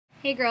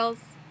Hey girls,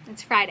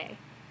 it's Friday.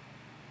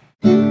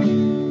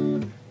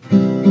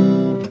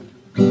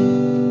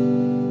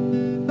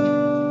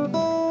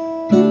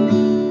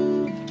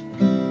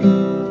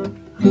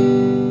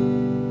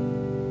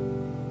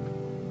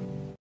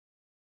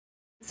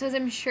 So as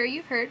I'm sure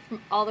you've heard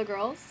from all the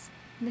girls,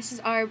 this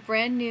is our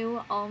brand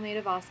new All Made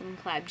of Awesome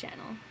collab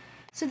channel.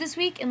 So this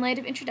week, in light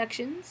of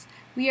introductions,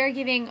 we are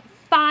giving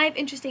 5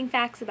 interesting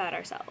facts about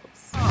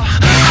ourselves. Here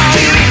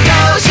it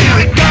goes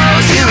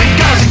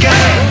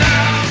again!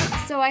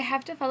 So I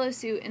have to follow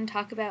suit and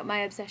talk about my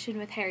obsession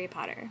with Harry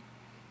Potter.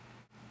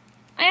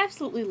 I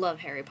absolutely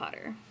love Harry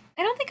Potter.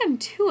 I don't think I'm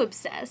too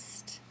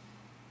obsessed.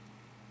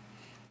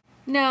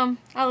 No,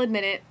 I'll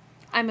admit it.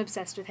 I'm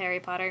obsessed with Harry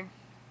Potter.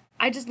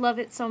 I just love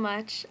it so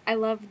much. I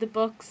love the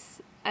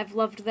books. I've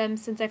loved them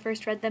since I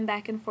first read them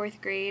back in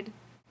 4th grade.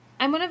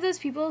 I'm one of those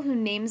people who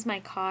names my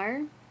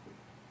car,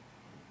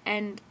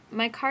 and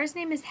my car's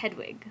name is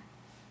Hedwig.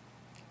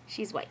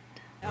 She's white.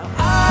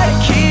 I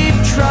keep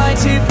trying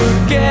to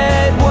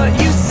forget what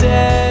you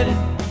said.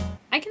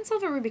 I can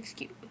solve a Rubik's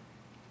Cube.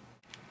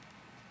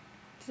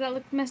 Does that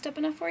look messed up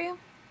enough for you?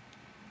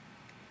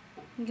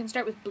 You can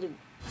start with blue.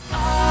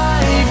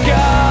 I've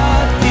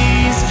got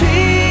these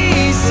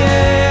pieces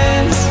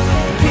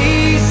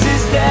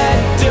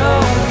that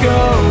don't go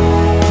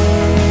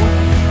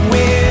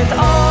with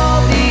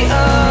all the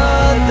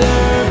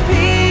other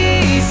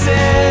pieces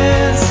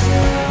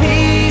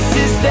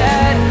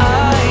that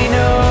I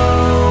know.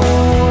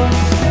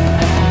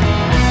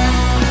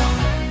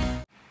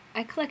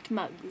 I collect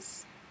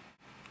mugs.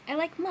 I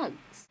like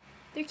mugs.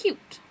 They're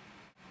cute.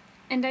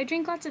 And I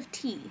drink lots of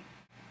tea.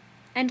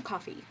 And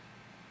coffee.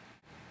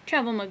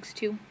 Travel mugs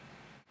too.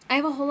 I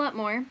have a whole lot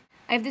more.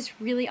 I have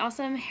this really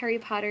awesome Harry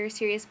Potter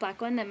Sirius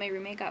Black one that my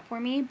roommate got for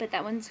me, but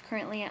that one's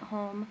currently at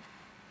home.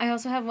 I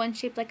also have one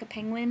shaped like a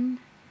penguin.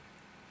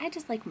 I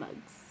just like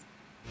mugs.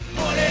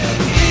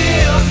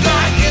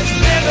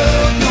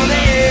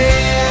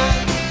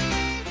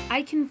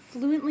 I can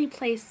fluently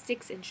play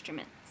 6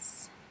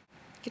 instruments.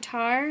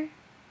 Guitar,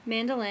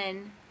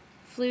 mandolin,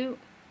 flute,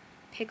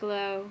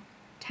 piccolo,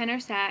 tenor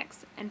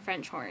sax, and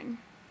French horn.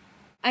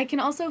 I can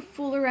also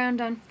fool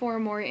around on 4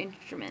 more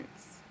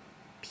instruments.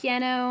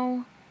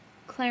 Piano,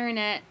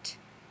 clarinet,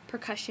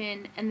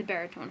 percussion, and the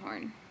baritone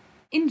horn.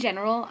 In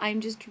general,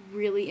 I'm just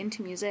really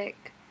into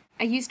music.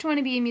 I used to want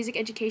to be a music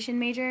education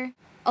major.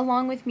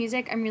 Along with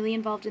music, I'm really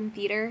involved in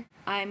theater.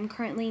 I'm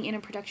currently in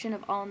a production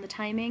of All in the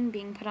Timing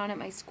being put on at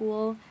my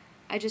school.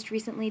 I just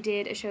recently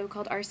did a show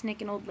called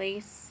Arsenic and Old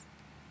Lace.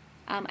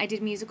 I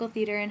did musical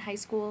theater in high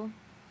school.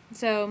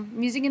 So,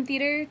 music and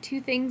theater,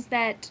 2 things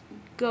that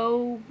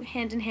go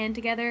hand in hand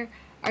together,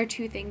 are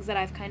 2 things that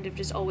I've kind of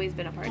just always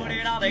been a part of. Put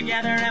it all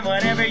together and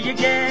whatever you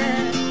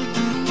get,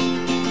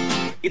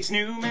 it's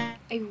new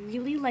math. I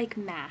really like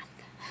math.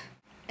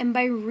 And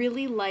by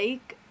really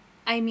like,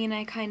 I mean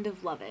I kind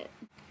of love it.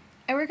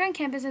 I work on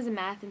campus as a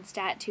math and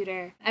stat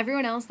tutor.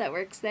 Everyone else that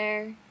works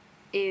there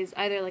is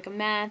either like a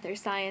math or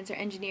science or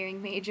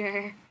engineering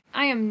major.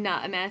 I am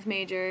not a math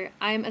major.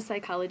 I am a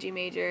psychology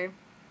major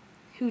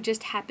who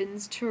just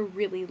happens to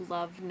really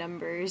love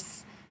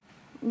numbers.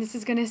 This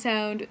is gonna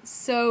sound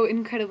so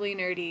incredibly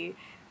nerdy,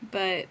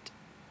 but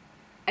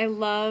I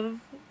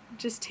love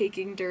just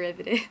taking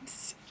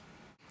derivatives.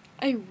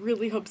 I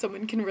really hope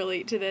someone can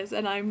relate to this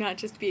and I'm not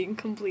just being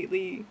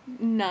completely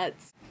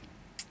nuts.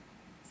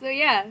 So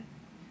yeah,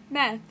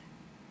 math.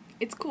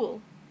 It's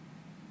cool.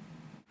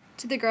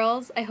 To the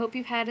girls, I hope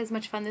you've had as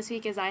much fun this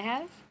week as I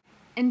have.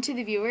 And to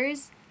the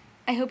viewers,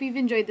 I hope you've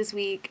enjoyed this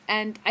week,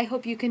 and I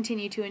hope you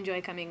continue to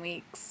enjoy coming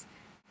weeks.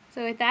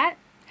 So with that,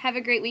 have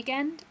a great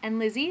weekend, and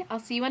Lizzie, I'll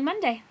see you on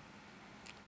Monday.